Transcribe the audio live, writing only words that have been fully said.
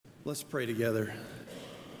Let's pray together.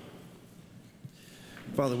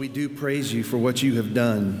 Father, we do praise you for what you have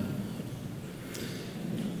done.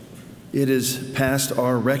 It is past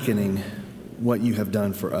our reckoning what you have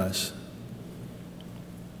done for us.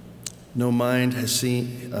 No mind has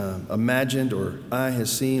seen, imagined, or eye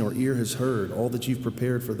has seen, or ear has heard all that you've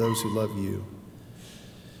prepared for those who love you.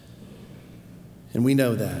 And we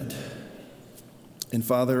know that. And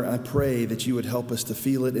Father, I pray that you would help us to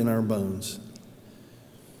feel it in our bones,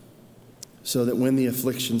 so that when the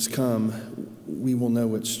afflictions come, we will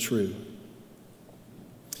know it's true.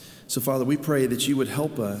 So Father, we pray that you would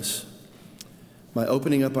help us by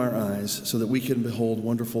opening up our eyes so that we can behold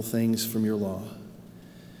wonderful things from your law.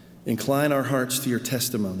 Incline our hearts to your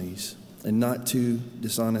testimonies and not to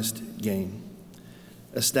dishonest gain.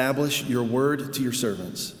 Establish your word to your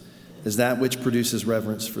servants as that which produces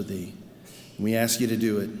reverence for thee. And we ask you to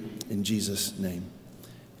do it in Jesus' name.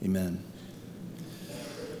 Amen.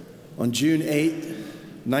 On June 8,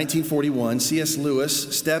 1941, C.S.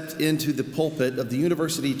 Lewis stepped into the pulpit of the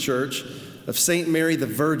University Church of St. Mary the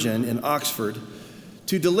Virgin in Oxford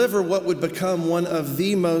to deliver what would become one of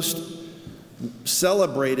the most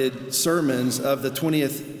celebrated sermons of the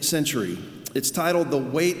 20th century. It's titled The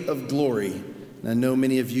Weight of Glory. And I know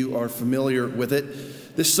many of you are familiar with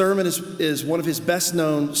it. This sermon is one of his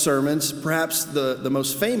best-known sermons. Perhaps the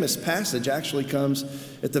most famous passage actually comes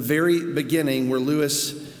at the very beginning, where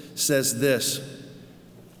Lewis says this.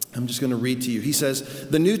 I'm just going to read to you. He says,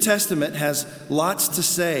 "The New Testament has lots to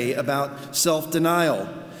say about self-denial,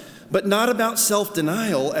 but not about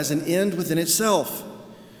self-denial as an end within itself.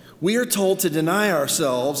 We are told to deny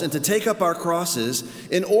ourselves and to take up our crosses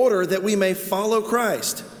in order that we may follow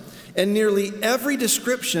Christ. And nearly every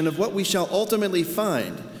description of what we shall ultimately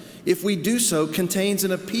find, if we do so, contains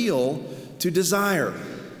an appeal to desire.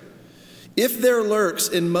 If there lurks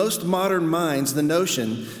in most modern minds the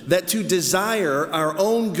notion that to desire our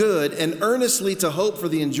own good and earnestly to hope for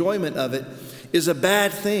the enjoyment of it is a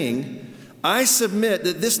bad thing, I submit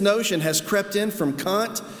that this notion has crept in from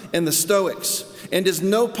Kant and the Stoics and is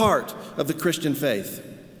no part of the Christian faith.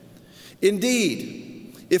 Indeed,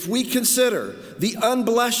 if we consider the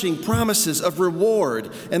unblushing promises of reward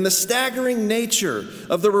and the staggering nature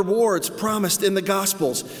of the rewards promised in the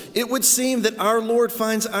Gospels, it would seem that our Lord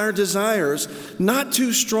finds our desires not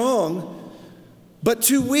too strong, but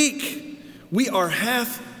too weak. We are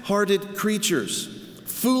half-hearted creatures,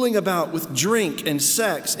 fooling about with drink and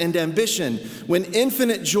sex and ambition when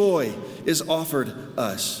infinite joy is offered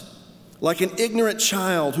us. Like an ignorant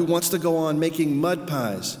child who wants to go on making mud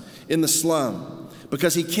pies in the slum,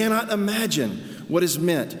 because he cannot imagine what is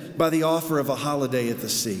meant by the offer of a holiday at the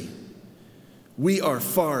sea. We are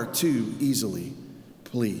far too easily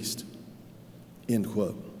pleased." End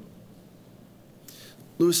quote.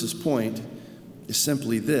 Lewis's point is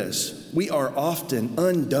simply this: we are often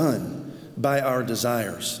undone by our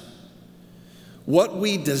desires. What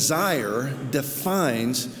we desire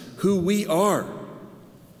defines who we are.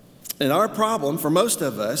 And our problem for most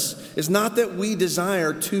of us is not that we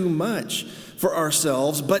desire too much for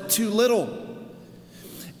ourselves, but too little.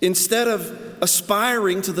 Instead of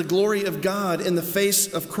aspiring to the glory of God in the face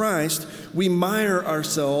of Christ, we mire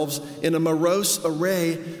ourselves in a morose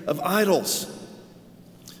array of idols.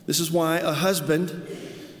 This is why a husband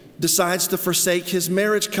decides to forsake his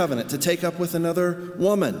marriage covenant to take up with another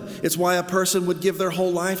woman. It's why a person would give their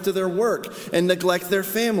whole life to their work and neglect their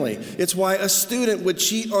family. It's why a student would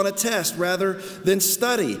cheat on a test rather than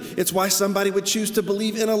study. It's why somebody would choose to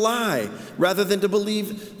believe in a lie rather than to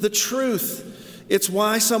believe the truth. It's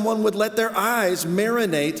why someone would let their eyes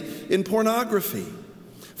marinate in pornography.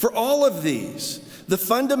 For all of these, the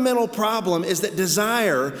fundamental problem is that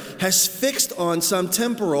desire has fixed on some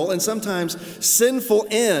temporal and sometimes sinful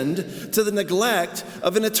end to the neglect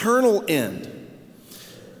of an eternal end.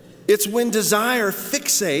 It's when desire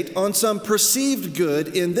fixate on some perceived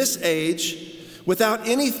good in this age without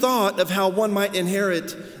any thought of how one might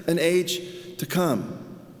inherit an age to come.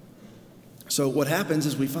 So what happens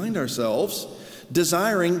is we find ourselves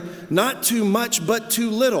desiring not too much but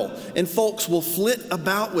too little, and folks will flit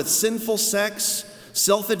about with sinful sex,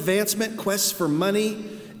 self-advancement, quests for money,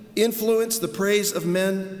 influence, the praise of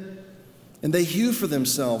men, and they hew for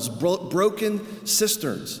themselves broken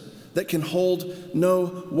cisterns that can hold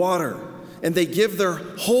no water, and they give their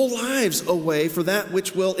whole lives away for that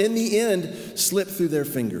which will, in the end, slip through their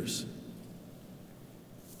fingers.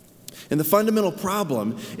 And the fundamental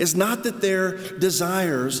problem is not that their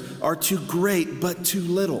desires are too great, but too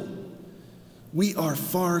little. We are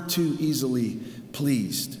far too easily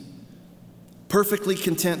pleased, perfectly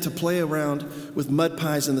content to play around with mud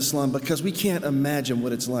pies in the slum because we can't imagine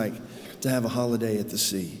what it's like to have a holiday at the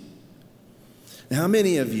sea. How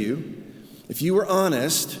many of you, if you were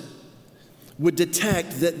honest, would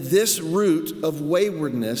detect that this root of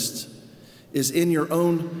waywardness is in your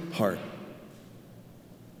own heart?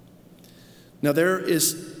 Now, there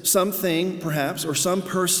is something, perhaps, or some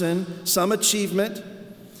person, some achievement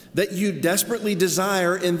that you desperately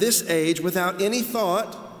desire in this age without any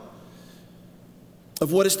thought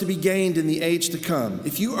of what is to be gained in the age to come.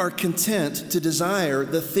 If you are content to desire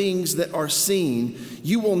the things that are seen,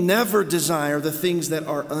 you will never desire the things that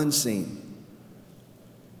are unseen.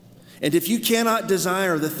 And if you cannot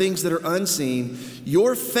desire the things that are unseen,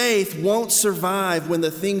 your faith won't survive when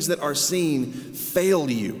the things that are seen fail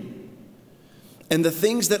you. And the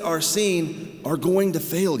things that are seen are going to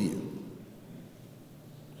fail you.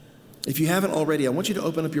 If you haven't already, I want you to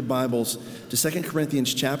open up your Bibles to 2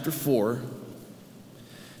 Corinthians chapter 4.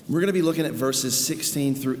 We're going to be looking at verses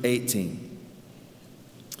 16 through 18.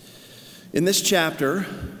 In this chapter,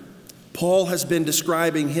 Paul has been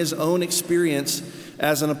describing his own experience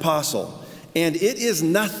as an apostle. And it is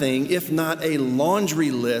nothing if not a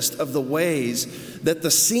laundry list of the ways that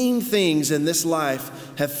the seen things in this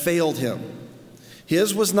life have failed him.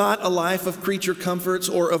 His was not a life of creature comforts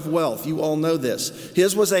or of wealth. You all know this.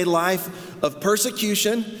 His was a life of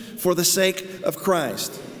persecution for the sake of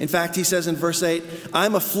Christ. In fact, he says in verse 8,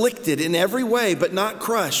 I'm afflicted in every way, but not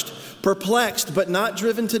crushed, perplexed, but not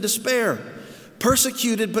driven to despair,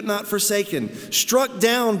 persecuted, but not forsaken, struck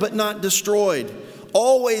down, but not destroyed,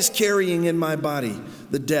 always carrying in my body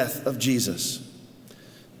the death of Jesus.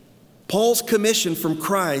 Paul's commission from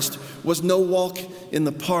Christ was no walk in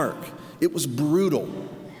the park. It was brutal.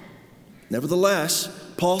 Nevertheless,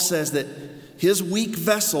 Paul says that his weak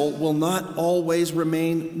vessel will not always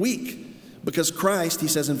remain weak, because Christ, he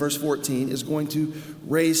says in verse 14, is going to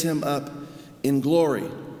raise him up in glory.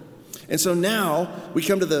 And so now we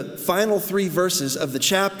come to the final 3 verses of the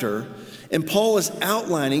chapter, and Paul is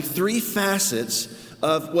outlining 3 facets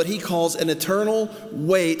of what he calls an eternal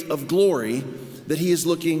weight of glory that he is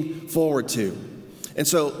looking forward to. And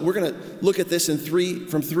so we're going to look at this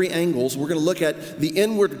from 3 angles. We're going to look at the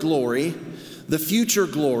inward glory, the future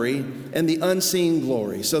glory, and the unseen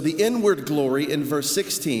glory. So the inward glory in verse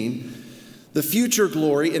 16, the future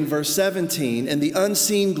glory in verse 17, and the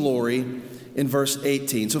unseen glory in verse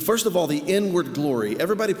 18. So first of all, the inward glory.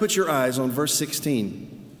 Everybody put your eyes on verse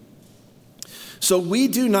 16. So we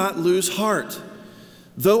do not lose heart.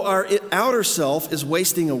 Though our outer self is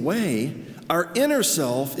wasting away, our inner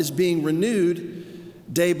self is being renewed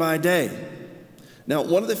day by day. Now,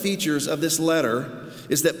 one of the features of this letter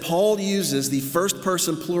is that Paul uses the first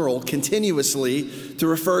person plural continuously to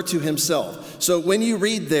refer to himself. So when you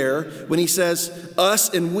read there, when he says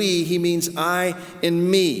us and we, he means I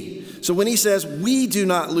and me. So when he says we do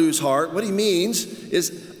not lose heart, what he means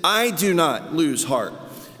is I do not lose heart.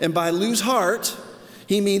 And by lose heart,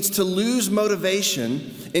 he means to lose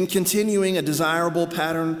motivation in continuing a desirable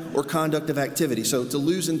pattern or conduct of activity. So to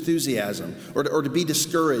lose enthusiasm or to be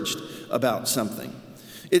discouraged about something.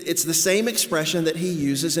 It's the same expression that he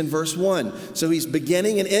uses in verse 1. So he's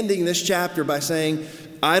beginning and ending this chapter by saying,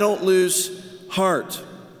 I don't lose heart.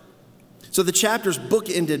 So the chapter's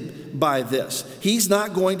bookended by this. He's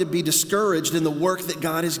not going to be discouraged in the work that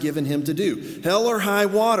God has given him to do. Hell or high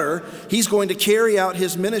water, he's going to carry out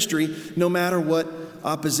his ministry no matter what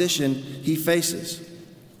opposition he faces.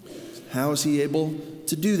 How is he able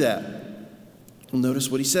to do that? Well, notice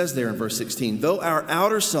what he says there in verse 16. Though our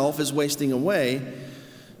outer self is wasting away,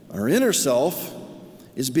 our inner self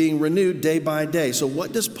is being renewed day by day. So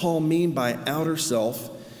what does Paul mean by outer self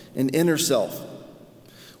and inner self?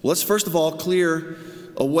 Well, let's first of all clear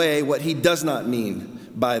away what he does not mean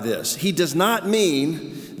by this. He does not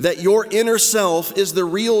mean that your inner self is the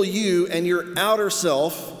real you and your outer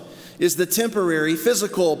self is the temporary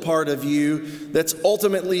physical part of you that's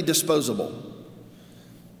ultimately disposable.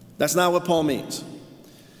 That's not what Paul means.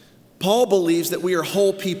 Paul believes that we are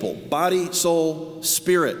whole people, body, soul,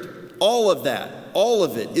 spirit. All of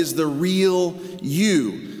it is the real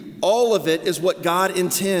you. All of it is what God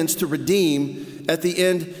intends to redeem at the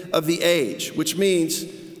end of the age, which means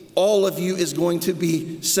all of you is going to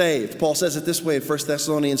be saved. Paul says it this way in 1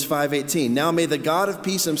 Thessalonians 5:18. Now may the God of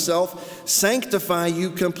peace himself sanctify you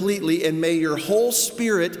completely, and may your whole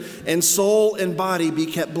spirit and soul and body be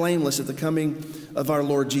kept blameless at the coming of our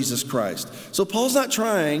Lord Jesus Christ. So Paul's not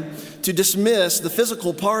trying to dismiss the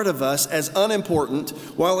physical part of us as unimportant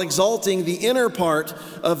while exalting the inner part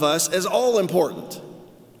of us as all important.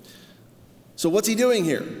 So what's he doing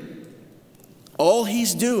here? All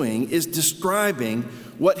he's doing is describing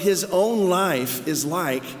what his own life is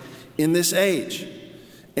like in this age.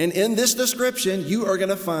 And in this description, you are going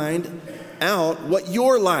to find out what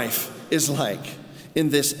your life is like. in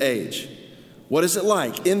this age. What is it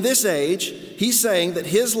like? In this age, he's saying that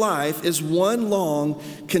his life is one long,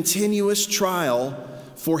 continuous trial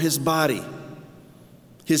for his body,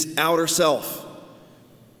 his outer self.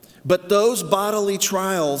 But those bodily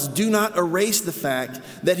trials do not erase the fact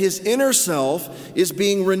that his inner self is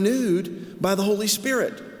being renewed by the Holy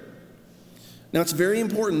Spirit. Now, it's very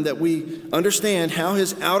important that we understand how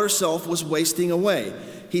his outer self was wasting away.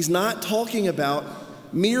 He's not talking about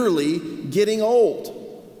merely getting old.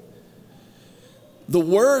 The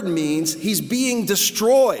word means he's being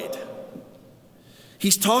destroyed.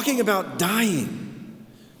 He's talking about dying.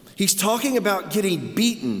 He's talking about getting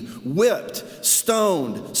beaten, whipped,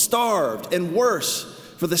 stoned, starved, and worse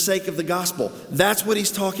for the sake of the gospel. That's what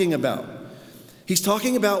he's talking about. He's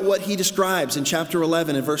talking about what he describes in chapter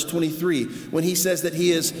 11 and verse 23 when he says that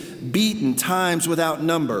he is beaten times without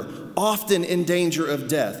number, often in danger of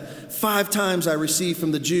death. 5 times I received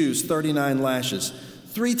from the Jews 39 lashes.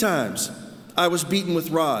 3 times I was beaten with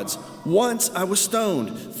rods. Once I was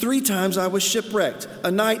stoned. 3 times I was shipwrecked.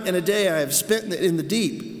 A night and a day I have spent in the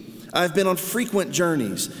deep. I have been on frequent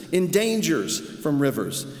journeys, in dangers from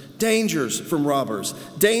rivers, dangers from robbers,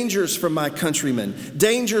 dangers from my countrymen,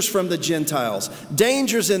 dangers from the Gentiles,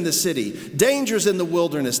 dangers in the city, dangers in the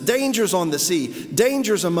wilderness, dangers on the sea,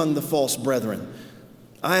 dangers among the false brethren.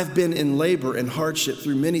 I have been in labor and hardship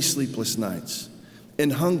through many sleepless nights, in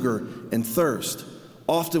hunger and thirst,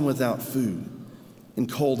 often without food, in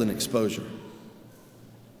cold and exposure.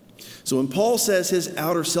 So when Paul says his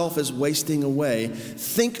outer self is wasting away,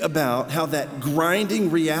 think about how that grinding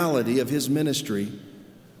reality of his ministry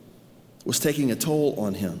was taking a toll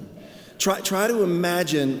on him. Try to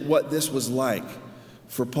imagine what this was like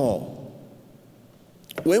for Paul.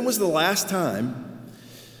 When was the last time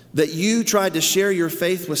that you tried to share your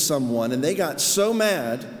faith with someone and they got so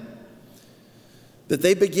mad that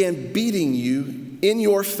they began beating you in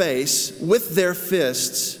your face with their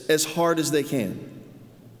fists as hard as they can?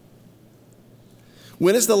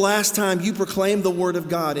 When is the last time you proclaimed the word of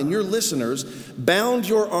God and your listeners bound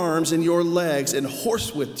your arms and your legs and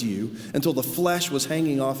horsewhipped you until the flesh was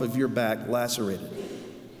hanging off of your back, lacerated,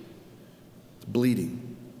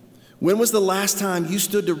 bleeding? When was the last time you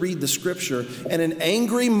stood to read the scripture and an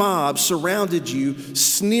angry mob surrounded you,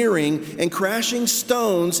 sneering and crashing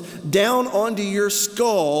stones down onto your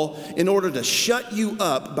skull in order to shut you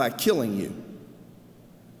up by killing you?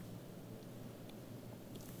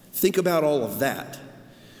 Think about all of that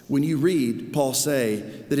when you read Paul say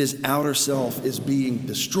that his outer self is being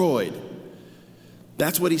destroyed.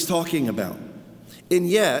 That's what he's talking about. And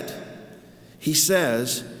yet, he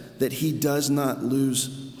says that he does not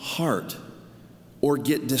lose heart or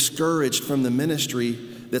get discouraged from the ministry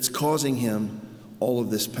that's causing him all of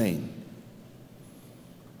this pain.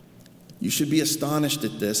 You should be astonished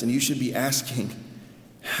at this, and you should be asking,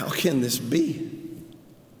 how can this be?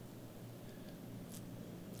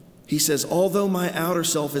 He says, although my outer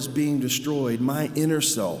self is being destroyed, my inner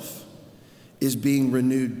self is being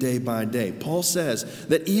renewed day by day. Paul says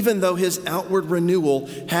that even though his outward renewal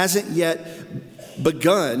hasn't yet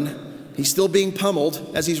begun, he's still being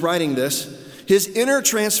pummeled as he's writing this, his inner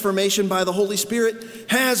transformation by the Holy Spirit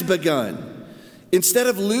has begun. Instead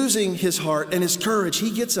of losing his heart and his courage,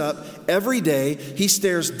 he gets up every day, he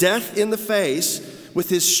stares death in the face with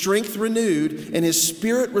his strength renewed and his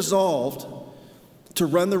spirit resolved to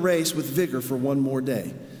run the race with vigor for one more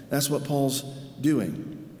day. That's what Paul's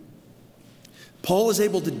doing. Paul is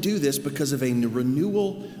able to do this because of a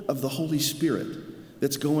renewal of the Holy Spirit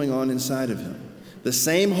that's going on inside of him. The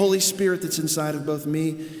same Holy Spirit that's inside of both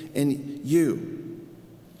me and you.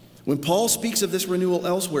 When Paul speaks of this renewal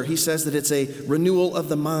elsewhere, he says that it's a renewal of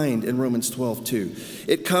the mind in Romans 12:2.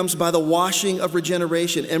 It comes by the washing of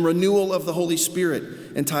regeneration and renewal of the Holy Spirit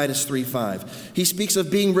in Titus 3:5. He speaks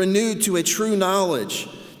of being renewed to a true knowledge,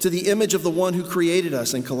 to the image of the one who created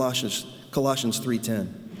us in Colossians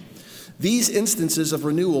 3:10. These instances of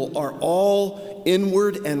renewal are all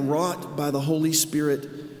inward and wrought by the Holy Spirit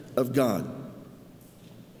of God.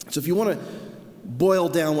 So if you want to boil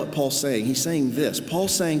down what Paul's saying, he's saying this.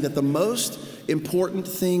 Paul's saying that the most important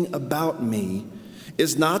thing about me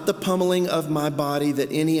is not the pummeling of my body that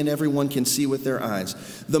any and everyone can see with their eyes.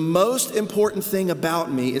 The most important thing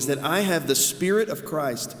about me is that I have the Spirit of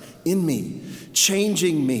Christ in me,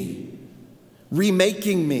 changing me,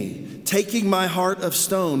 remaking me, taking my heart of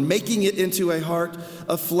stone, making it into a heart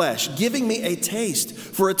of flesh, giving me a taste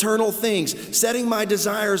for eternal things, setting my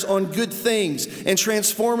desires on good things, and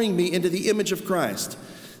transforming me into the image of Christ.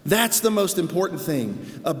 That's the most important thing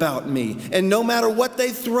about me. And no matter what they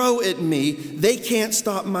throw at me, they can't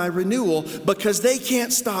stop my renewal because they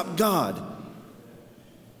can't stop God.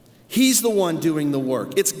 He's the one doing the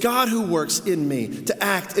work. It's God who works in me to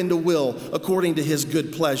act and to will according to his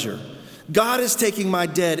good pleasure. God is taking my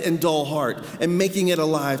dead and dull heart and making it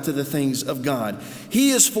alive to the things of God.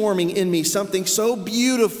 He is forming in me something so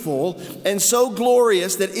beautiful and so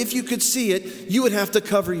glorious that if you could see it, you would have to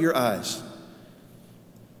cover your eyes.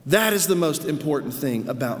 That is the most important thing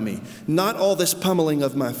about me, not all this pummeling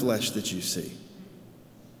of my flesh that you see.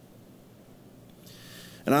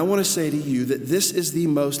 And I want to say to you that this is the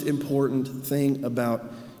most important thing about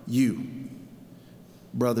you,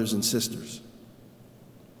 brothers and sisters.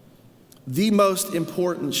 The most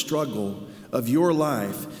important struggle of your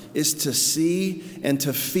life is to see and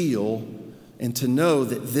to feel and to know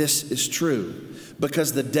that this is true.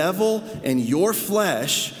 Because the devil and your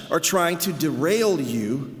flesh are trying to derail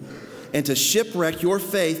you and to shipwreck your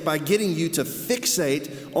faith by getting you to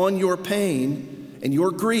fixate on your pain and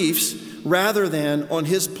your griefs rather than on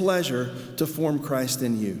his pleasure to form Christ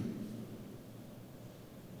in you.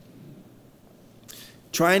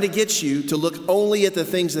 Trying to get you to look only at the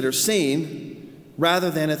things that are seen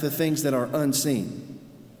rather than at the things that are unseen.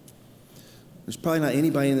 There's probably not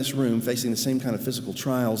anybody in this room facing the same kind of physical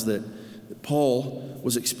trials that Paul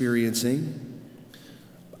was experiencing.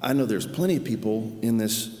 I know there's plenty of people in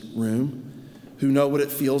this room who know what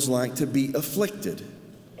it feels like to be afflicted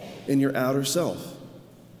in your outer self.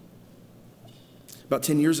 About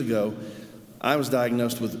 10 years ago, I was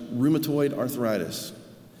diagnosed with rheumatoid arthritis.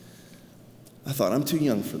 I thought, I'm too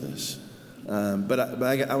young for this. But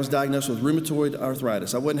I was diagnosed with rheumatoid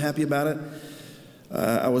arthritis. I wasn't happy about it.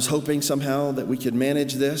 I was hoping somehow that we could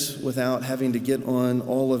manage this without having to get on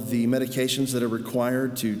all of the medications that are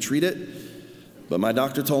required to treat it. But my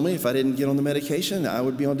doctor told me if I didn't get on the medication, I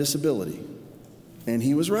would be on disability. And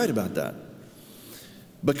he was right about that.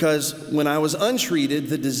 Because when I was untreated,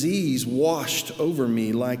 the disease washed over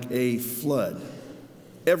me like a flood.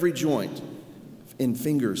 Every joint, in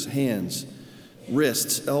fingers, hands,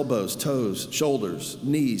 wrists, elbows, toes, shoulders,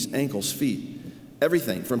 knees, ankles, feet,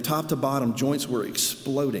 everything from top to bottom, joints were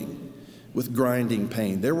exploding with grinding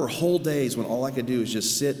pain. There were whole days when all I could do was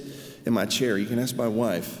just sit in my chair. You can ask my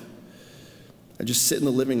wife. I just sit in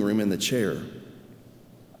the living room in the chair.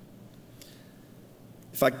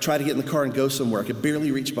 If I try to get in the car and go somewhere, I could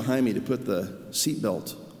barely reach behind me to put the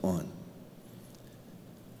seatbelt on.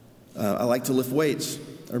 I like to lift weights.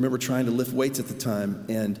 I remember trying to lift weights at the time,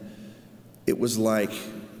 and it was like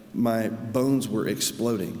my bones were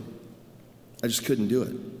exploding. I just couldn't do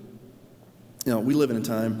it. You know, we live in a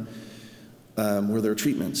time where there are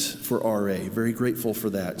treatments for RA. Very grateful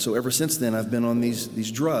for that. So ever since then, I've been on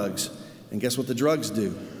these drugs, and guess what the drugs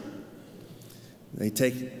do? They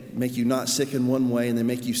make you not sick in one way, and they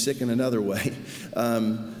make you sick in another way.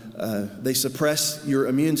 They suppress your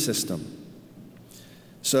immune system.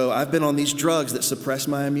 So I've been on these drugs that suppress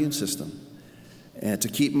my immune system, and to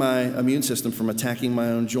keep my immune system from attacking my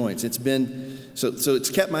own joints. It's been so it's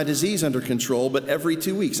kept my disease under control, but every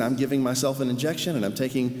 2 weeks I'm giving myself an injection, and I'm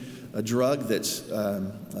taking a drug that's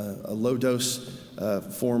a low-dose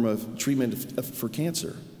form of treatment for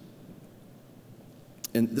cancer.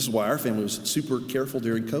 And this is why our family was super careful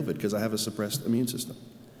during COVID, because I have a suppressed immune system.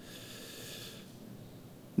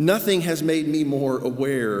 Nothing has made me more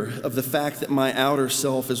aware of the fact that my outer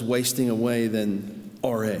self is wasting away than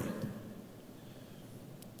RA.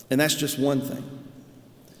 And that's just one thing.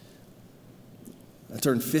 I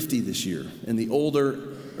turned 50 this year, and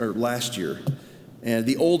last year. And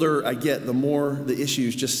the older I get, the more the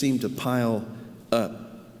issues just seem to pile up.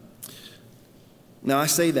 Now, I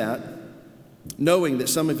say that knowing that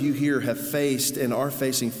some of you here have faced and are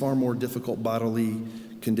facing far more difficult bodily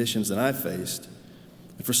conditions than I've faced.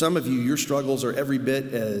 And for some of you, your struggles are every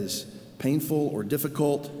bit as painful or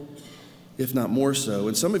difficult, if not more so.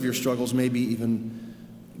 And some of your struggles may be even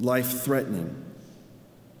life-threatening.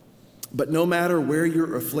 But no matter where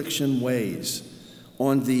your affliction weighs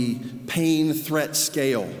on the pain threat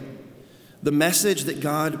scale, the message that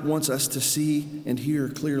God wants us to see and hear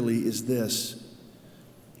clearly is this: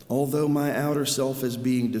 although my outer self is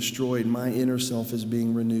being destroyed, my inner self is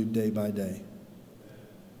being renewed day by day.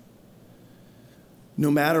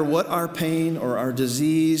 No matter what our pain or our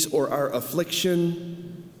disease or our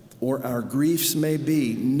affliction or our griefs may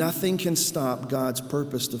be, nothing can stop God's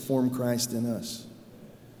purpose to form Christ in us.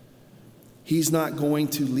 He's not going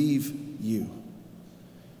to leave you.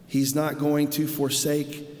 He's not going to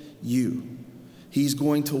forsake you. He's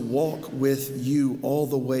going to walk with you all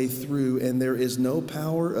the way through, and there is no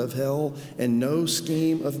power of hell and no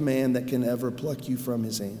scheme of man that can ever pluck you from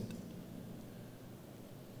his hand.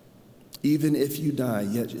 Even if you die,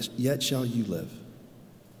 yet shall you live.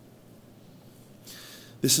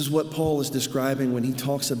 This is what Paul is describing when he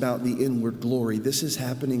talks about the inward glory. This is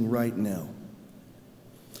happening right now.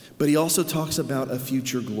 But he also talks about a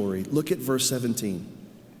future glory. Look at verse 17.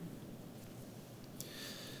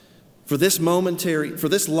 For this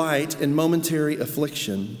light and momentary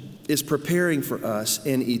affliction is preparing for us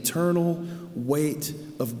an eternal weight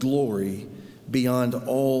of glory beyond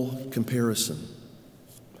all comparison.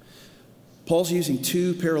 Paul's using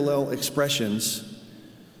two parallel expressions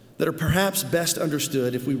that are perhaps best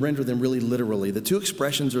understood if we render them really literally. The two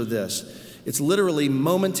expressions are this. It's literally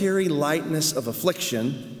momentary lightness of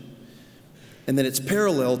affliction, and then it's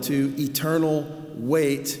parallel to eternal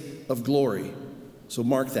weight of glory. So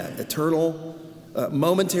mark that. Eternal,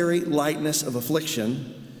 momentary lightness of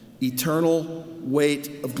affliction, eternal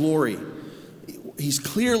weight of glory. He's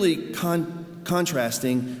clearly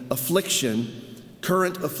contrasting affliction,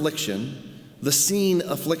 current affliction, the seen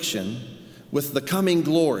affliction, with the coming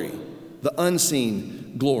glory, the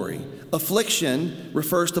unseen glory. Affliction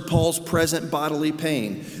refers to Paul's present bodily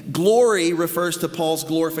pain. Glory refers to Paul's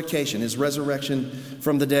glorification, his resurrection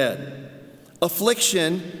from the dead.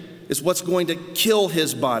 Affliction is what's going to kill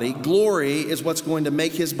his body. Glory is what's going to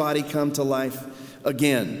make his body come to life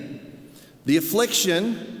again. The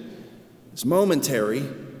affliction is momentary.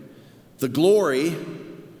 The glory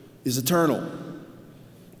is eternal.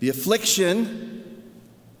 The affliction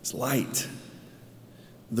is light.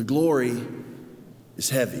 The glory is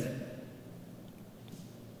heavy.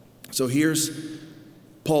 So here's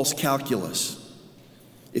Paul's calculus.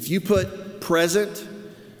 If you put present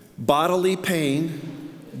bodily pain,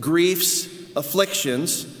 griefs,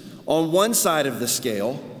 afflictions on one side of the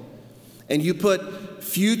scale, and you put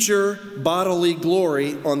future bodily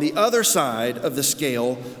glory on the other side of the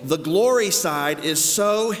scale, the glory side is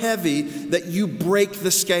so heavy that you break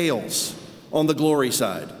the scales on the glory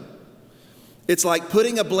side. It's like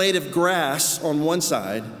putting a blade of grass on one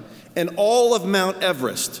side and all of Mount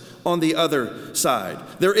Everest on the other side.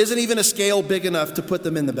 There isn't even a scale big enough to put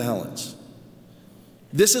them in the balance.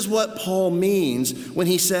 This is what Paul means when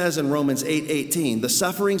he says in Romans 8:18, the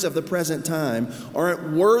sufferings of the present time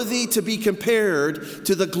aren't worthy to be compared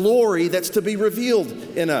to the glory that's to be revealed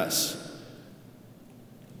in us.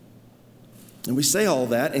 And we say all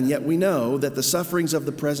that, and yet we know that the sufferings of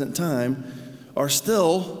the present time are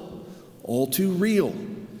still all too real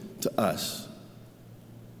to us.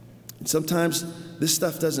 And sometimes this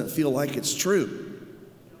stuff doesn't feel like it's true.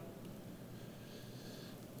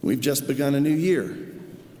 We've just begun a new year.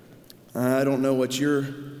 I don't know what your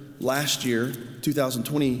last year,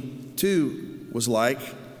 2022, was like,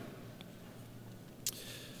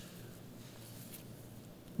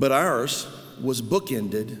 but ours was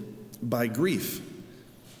bookended by grief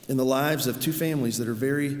in the lives of two families that are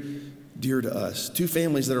very dear to us, two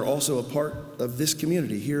families that are also a part of this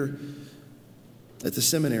community here at the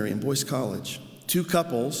seminary and Boyce College, two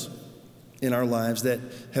couples in our lives that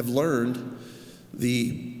have learned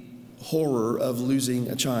the horror of losing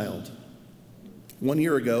a child. 1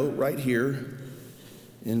 year ago, right here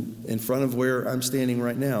in front of where I'm standing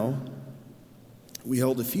right now, we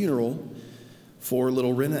held a funeral for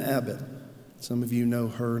little Rena Abbott. Some of you know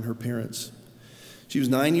her and her parents. She was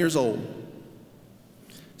 9 years old,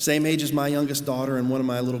 same age as my youngest daughter and one of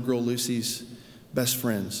my little girl Lucy's best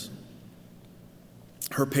friends.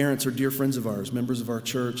 Her parents are dear friends of ours, members of our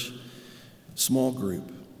church, small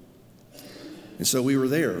group. And so we were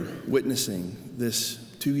there witnessing this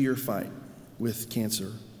 2-year fight with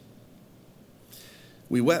cancer.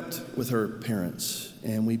 We wept with her parents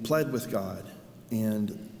and we pled with God,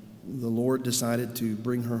 and the Lord decided to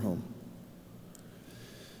bring her home.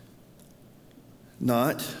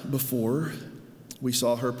 Not before we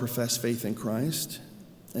saw her profess faith in Christ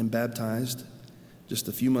and baptized just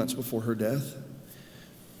a few months before her death.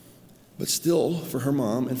 But still, for her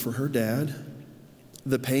mom and for her dad,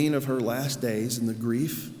 the pain of her last days and the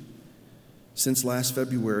grief since last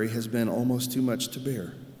February has been almost too much to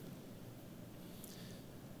bear.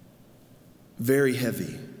 Very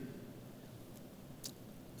heavy,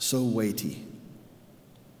 so weighty.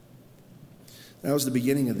 That was the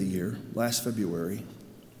beginning of the year, last February.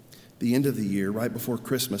 The end of the year, right before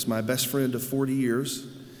Christmas, my best friend of 40 years,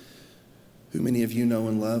 who many of you know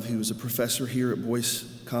and love, he was a professor here at Boyce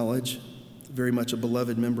College, very much a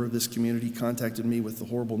beloved member of this community, contacted me with the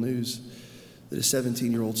horrible news that his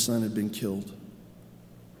 17-year-old son had been killed.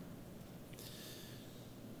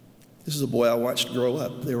 This is a boy I watched grow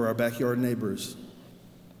up. They were our backyard neighbors.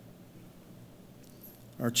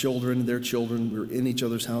 Our children, their children, we were in each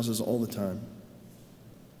other's houses all the time.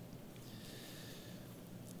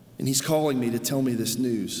 And he's calling me to tell me this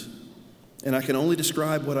news. And I can only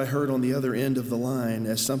describe what I heard on the other end of the line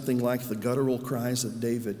as something like the guttural cries of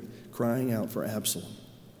David crying out for Absalom.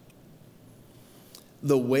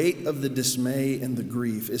 The weight of the dismay and the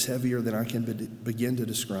grief is heavier than I can begin to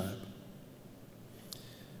describe.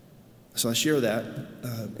 So I share that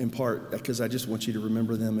in part because I just want you to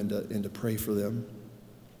remember them and to pray for them.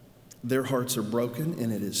 Their hearts are broken,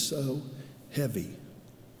 and it is so heavy.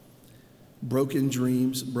 Broken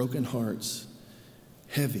dreams, broken hearts,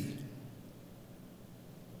 heavy.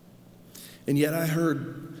 And yet I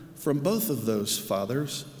heard from both of those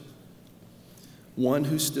fathers, one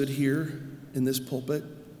who stood here in this pulpit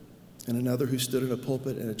and another who stood in a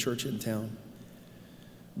pulpit in a church in town,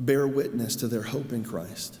 bear witness to their hope in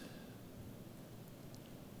Christ.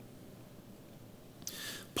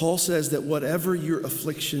 Paul says that whatever your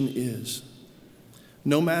affliction is,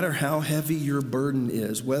 no matter how heavy your burden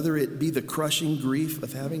is, whether it be the crushing grief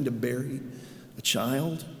of having to bury a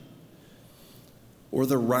child, or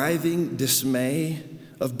the writhing dismay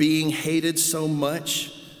of being hated so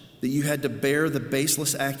much that you had to bear the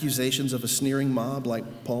baseless accusations of a sneering mob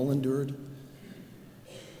like Paul endured,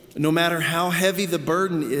 no matter how heavy the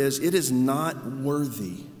burden is, it is not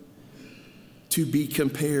worthy to be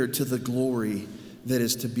compared to the glory that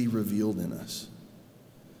is to be revealed in us.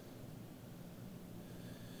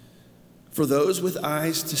 For those with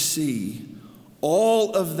eyes to see,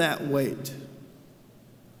 all of that weight,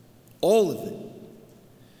 all of it,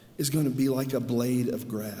 is going to be like a blade of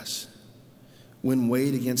grass when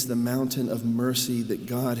weighed against the mountain of mercy that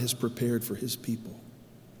God has prepared for his people.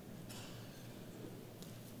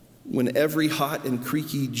 When every hot and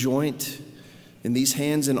creaky joint in these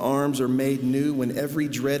hands and arms are made new, when every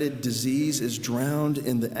dreaded disease is drowned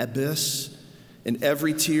in the abyss, and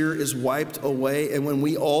every tear is wiped away, and when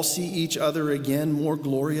we all see each other again more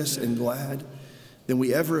glorious and glad than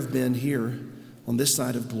we ever have been here on this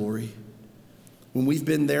side of glory, when we've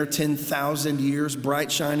been there 10,000 years,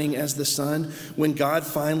 bright shining as the sun, when God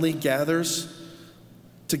finally gathers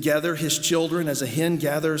together his children as a hen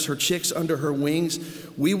gathers her chicks under her wings,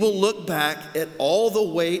 we will look back at all the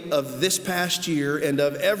weight of this past year and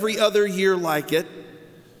of every other year like it,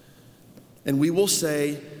 and we will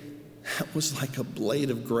say, that was like a blade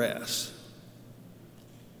of grass.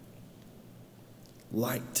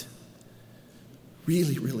 Light.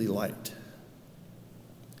 Really, really light.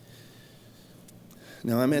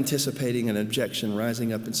 Now, I'm anticipating an objection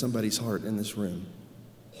rising up in somebody's heart in this room.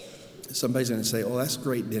 Somebody's going to say, oh, that's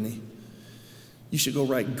great, Denny. You should go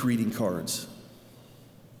write greeting cards.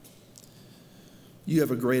 You have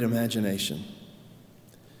a great imagination.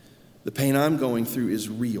 The pain I'm going through is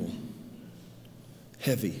real,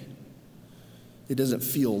 heavy. It doesn't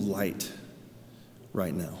feel light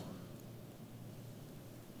right now.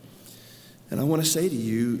 And I want to say to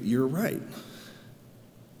you, you're right.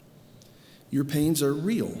 Your pains are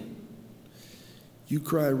real. You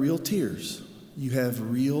cry real tears. You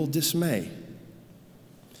have real dismay.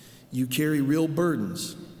 You carry real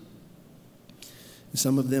burdens. And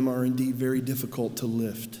some of them are indeed very difficult to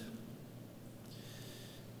lift.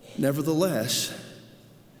 Nevertheless,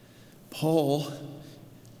 Paul,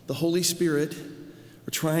 the Holy Spirit,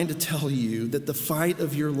 are trying to tell you that the fight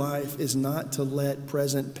of your life is not to let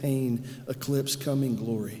present pain eclipse coming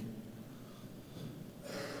glory.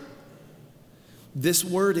 This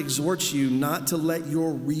word exhorts you not to let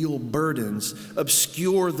your real burdens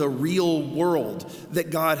obscure the real world that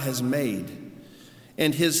God has made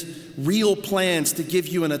and his real plans to give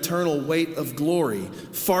you an eternal weight of glory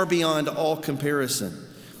far beyond all comparison.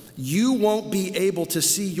 You won't be able to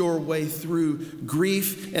see your way through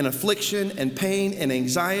grief and affliction and pain and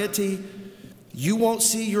anxiety. You won't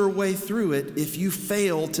see your way through it if you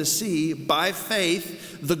fail to see by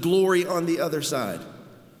faith the glory on the other side.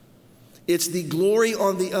 It's the glory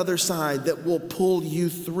on the other side that will pull you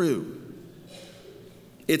through.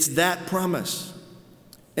 It's that promise.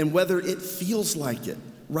 And whether it feels like it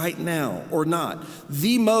right now or not,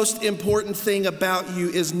 the most important thing about you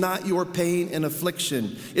is not your pain and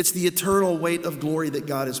affliction. It's the eternal weight of glory that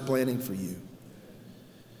God is planning for you.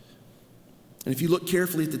 And if you look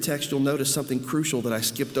carefully at the text, you'll notice something crucial that I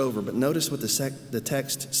skipped over. But notice what the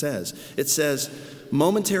text says. It says,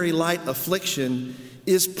 momentary light affliction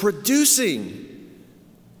is producing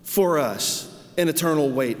for us an eternal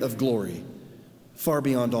weight of glory, far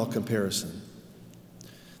beyond all comparison.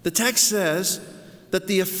 The text says that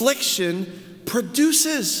the affliction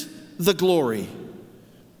produces the glory.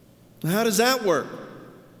 Now, how does that work?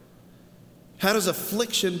 How does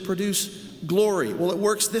affliction produce glory? Well, it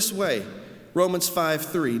works this way. Romans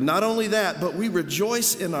 5:3. Not only that, but we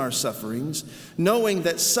rejoice in our sufferings, knowing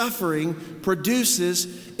that suffering produces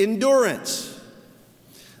endurance.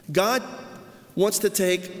 God wants to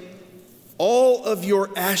take all of your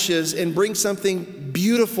ashes and bring something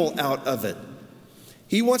beautiful out of it.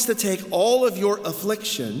 He wants to take all of your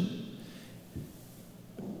affliction,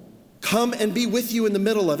 come and be with you in the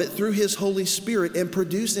middle of it through his Holy Spirit and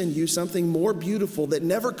produce in you something more beautiful that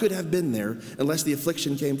never could have been there unless the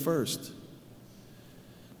affliction came first.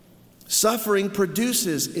 Suffering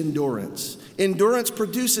produces endurance. Endurance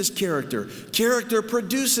produces character. Character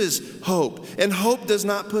produces hope. And hope does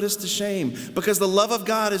not put us to shame because the love of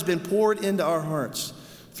God has been poured into our hearts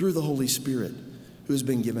through the Holy Spirit who has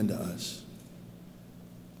been given to us.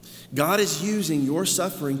 God is using your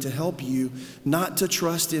suffering to help you not to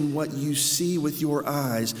trust in what you see with your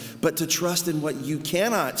eyes, but to trust in what you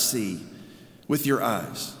cannot see with your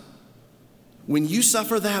eyes. When you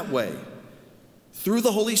suffer that way, through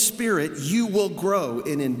the Holy Spirit, you will grow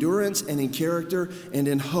in endurance and in character and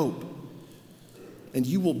in hope. And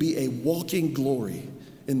you will be a walking glory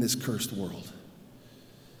in this cursed world.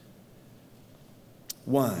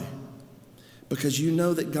 Why? Because you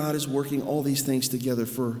know that God is working all these things together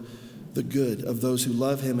for the good of those who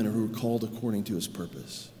love him and who are called according to his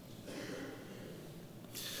purpose.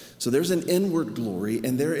 So there's an inward glory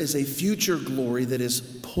and there is a future glory that is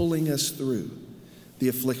pulling us through the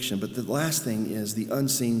affliction. But the last thing is the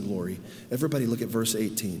unseen glory. Everybody look at verse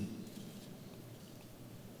 18.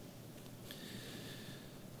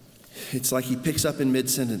 It's like he picks up in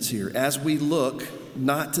mid-sentence here. As we look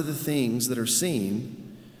not to the things that are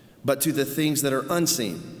seen, but to the things that are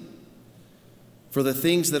unseen. For the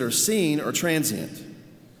things that are seen are transient,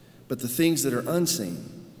 but the things that are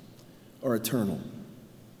unseen are eternal.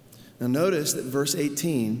 Now notice that verse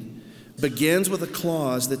 18 begins with a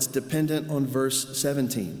clause that's dependent on verse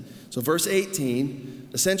 17. So verse 18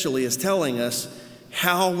 essentially is telling us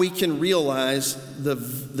how we can realize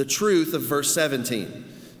the truth of verse 17.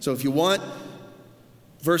 So if you want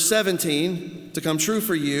verse 17 to come true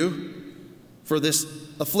for you, for this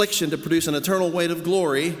affliction to produce an eternal weight of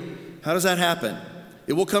glory, how does that happen?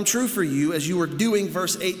 It will come true for you as you are doing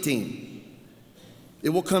verse 18. It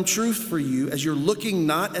will come true for you as you're looking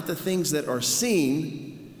not at the things that are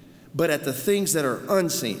seen, but at the things that are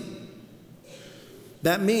unseen.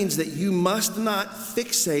 That means that you must not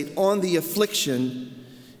fixate on the affliction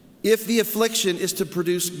if the affliction is to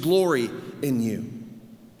produce glory in you.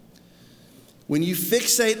 When you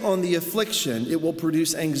fixate on the affliction, it will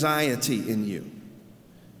produce anxiety in you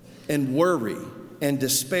and worry and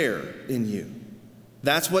despair in you.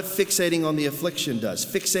 That's what fixating on the affliction does,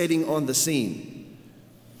 fixating on the scene.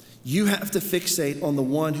 You have to fixate on the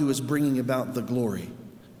one who is bringing about the glory.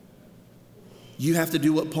 You have to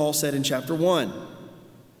do what Paul said in chapter 1.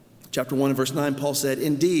 Chapter 1 and verse 9, Paul said,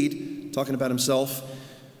 "Indeed," talking about himself,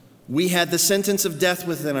 "we had the sentence of death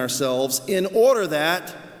within ourselves in order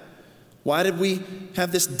that," why did we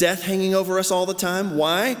have this death hanging over us all the time?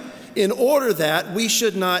 Why? In order that we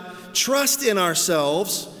should not trust in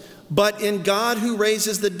ourselves, but in God who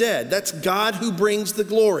raises the dead. That's God who brings the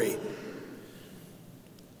glory.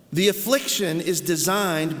 The affliction is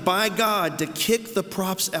designed by God to kick the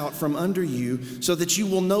props out from under you so that you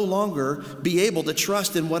will no longer be able to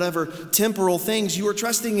trust in whatever temporal things you are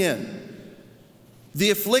trusting in. The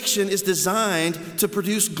affliction is designed to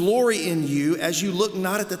produce glory in you as you look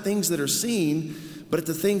not at the things that are seen, but at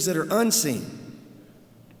the things that are unseen.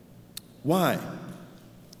 Why?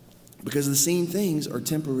 Because the seen things are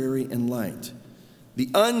temporary and light. The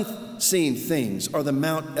unseen things are the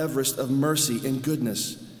Mount Everest of mercy and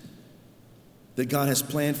goodness that God has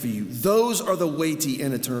planned for you. Those are the weighty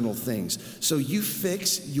and eternal things. So you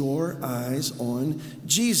fix your eyes on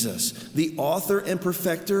Jesus, the author and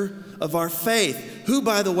perfecter of our faith, who,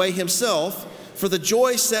 by the way, himself, for the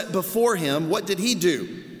joy set before him, what did he do?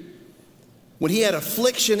 When he had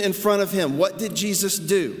affliction in front of him, what did Jesus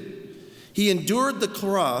do? He endured the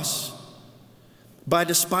cross by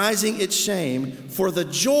despising its shame for the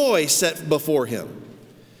joy set before him.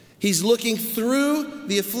 He's looking through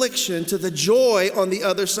the affliction to the joy on the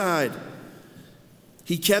other side.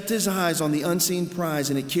 He kept his eyes on the unseen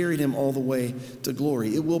prize, and it carried him all the way to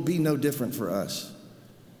glory. It will be no different for us.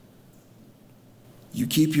 You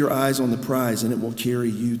keep your eyes on the prize, and it will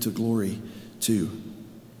carry you to glory too.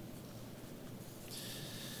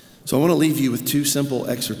 So I want to leave you with two simple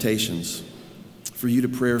exhortations for you to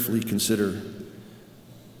prayerfully consider,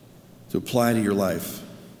 to apply to your life.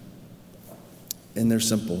 And they're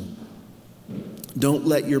simple. Don't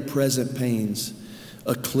let your present pains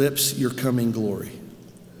eclipse your coming glory.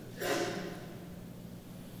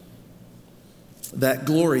 That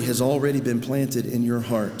glory has already been planted in your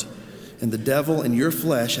heart, and the devil and your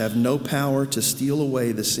flesh have no power to steal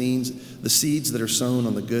away the seeds that are sown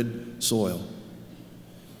on the good soil.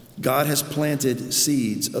 God has planted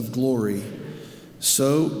seeds of glory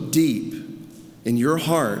so deep in your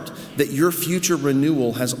heart that your future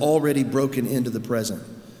renewal has already broken into the present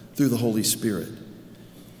through the Holy Spirit.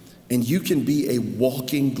 And you can be a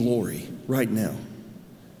walking glory right now.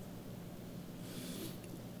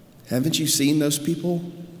 Haven't you seen those people?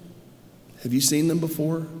 Have you seen them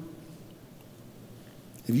before?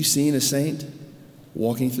 Have you seen a saint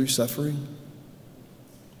walking through suffering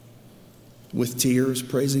with tears,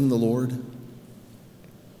 praising the Lord,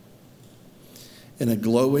 in a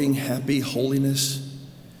glowing, happy holiness,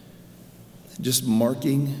 just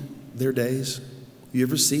marking their days? Have you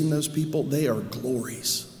ever seen those people? They are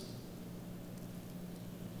glories.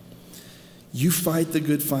 You fight the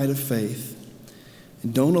good fight of faith,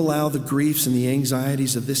 and don't allow the griefs and the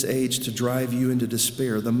anxieties of this age to drive you into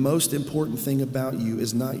despair. The most important thing about you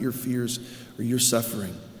is not your fears or your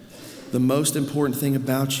suffering. The most important thing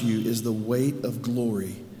about you is the weight of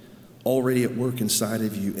glory already at work inside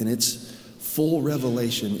of you, and its full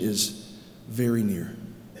revelation is very near.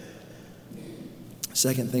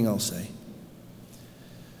 Second thing I'll say,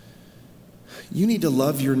 you need to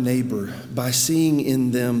love your neighbor by seeing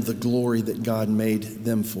in them the glory that God made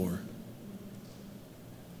them for.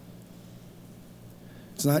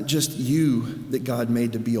 It's not just you that God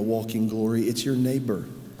made to be a walking glory, it's your neighbor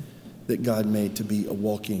that God made to be a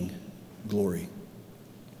walking glory.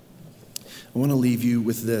 I want to leave you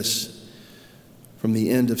with this from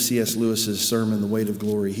the end of C.S. Lewis's sermon, The Weight of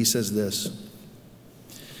Glory. He says this.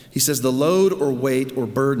 He says, "The load or weight or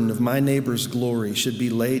burden of my neighbor's glory should be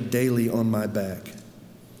laid daily on my back.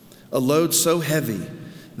 A load so heavy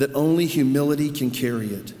that only humility can carry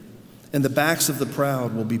it, and the backs of the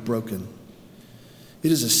proud will be broken.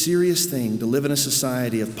 It is a serious thing to live in a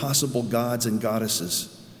society of possible gods and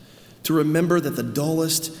goddesses, to remember that the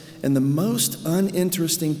dullest and the most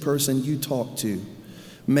uninteresting person you talk to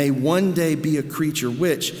may one day be a creature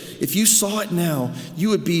which, if you saw it now, you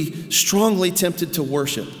would be strongly tempted to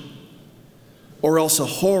worship, or else a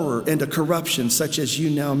horror and a corruption such as you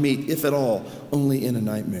now meet, if at all, only in a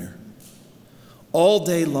nightmare. All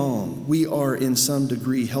day long, we are in some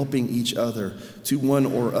degree helping each other to one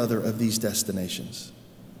or other of these destinations.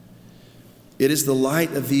 It is in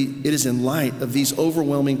light of these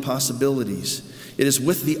overwhelming possibilities, it is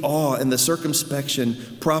with the awe and the circumspection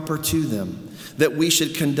proper to them that we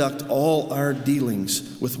should conduct all our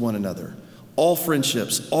dealings with one another, all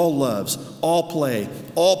friendships, all loves, all play,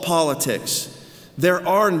 all politics. There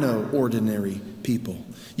are no ordinary people.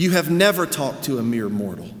 You have never talked to a mere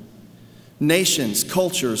mortal. Nations,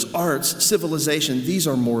 cultures, arts, civilization, these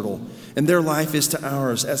are mortal, and their life is to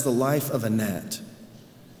ours as the life of a gnat.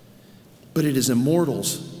 But it is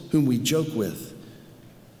immortals whom we joke with,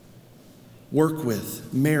 work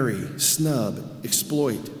with, marry, snub,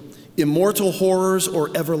 exploit, immortal horrors or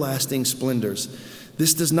everlasting splendors.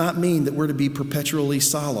 This does not mean that we're to be perpetually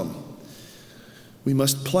solemn. We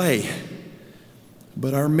must play,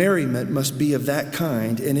 but our merriment must be of that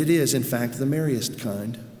kind, and it is, in fact, the merriest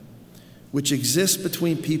kind, which exists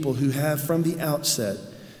between people who have, from the outset,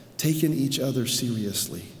 taken each other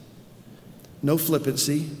seriously. No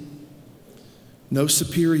flippancy, no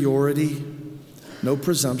superiority, no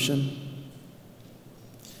presumption.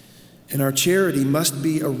 And our charity must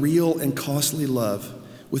be a real and costly love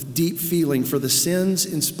with deep feeling for the sins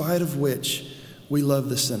in spite of which we love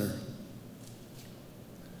the sinner.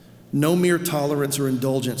 No mere tolerance or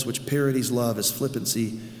indulgence which parodies love as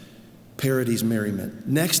flippancy parodies merriment.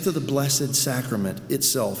 Next to the blessed sacrament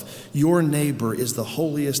itself, your neighbor is the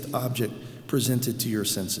holiest object presented to your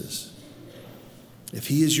senses. If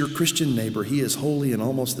he is your Christian neighbor, he is holy in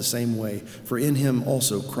almost the same way, for in him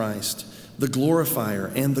also Christ, the glorifier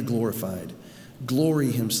and the glorified,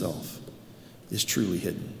 glory himself, is truly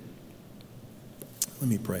hidden. Let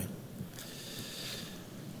me pray.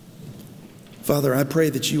 Father, I pray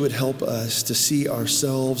that you would help us to see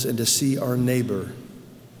ourselves and to see our neighbor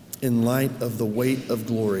in light of the weight of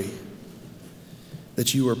glory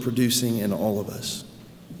that you are producing in all of us.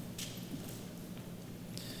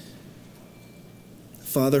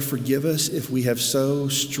 Father, forgive us if we have so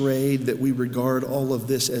strayed that we regard all of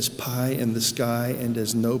this as pie in the sky and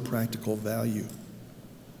as no practical value.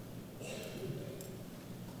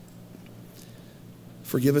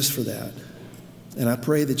 Forgive us for that. And I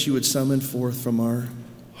pray that you would summon forth from our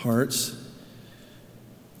hearts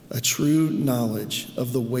a true knowledge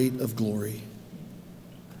of the weight of glory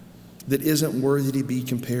that isn't worthy to be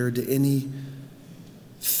compared to anything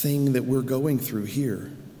that we're going through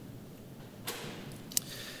here.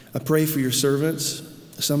 I pray for your servants,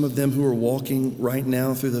 some of them who are walking right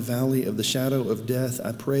now through the valley of the shadow of death.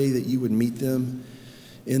 I pray that you would meet them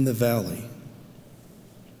in the valley.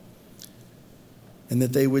 and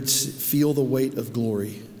that they would feel the weight of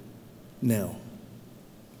glory now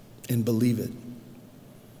and believe it,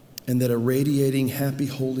 and that a radiating happy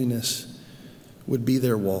holiness would be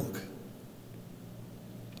their walk.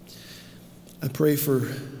 I pray for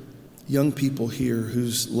young people here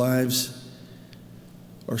whose lives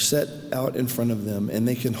are set out in front of them and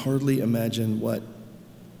they can hardly imagine what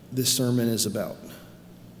this sermon is about.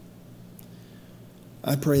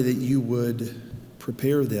 I pray that you would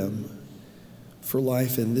prepare them for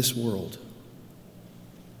life in this world.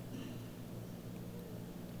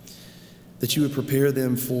 That you would prepare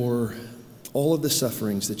them for all of the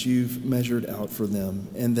sufferings that you've measured out for them,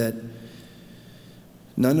 and that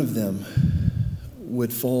none of them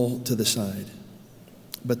would fall to the side,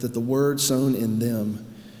 but that the word sown in them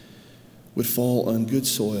would fall on good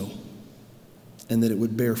soil, and that it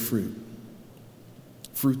would bear fruit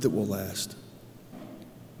that will last.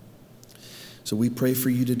 So we pray for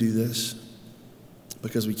you to do this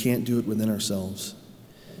because we can't do it within ourselves.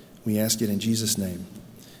 We ask it in Jesus' name.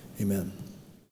 Amen.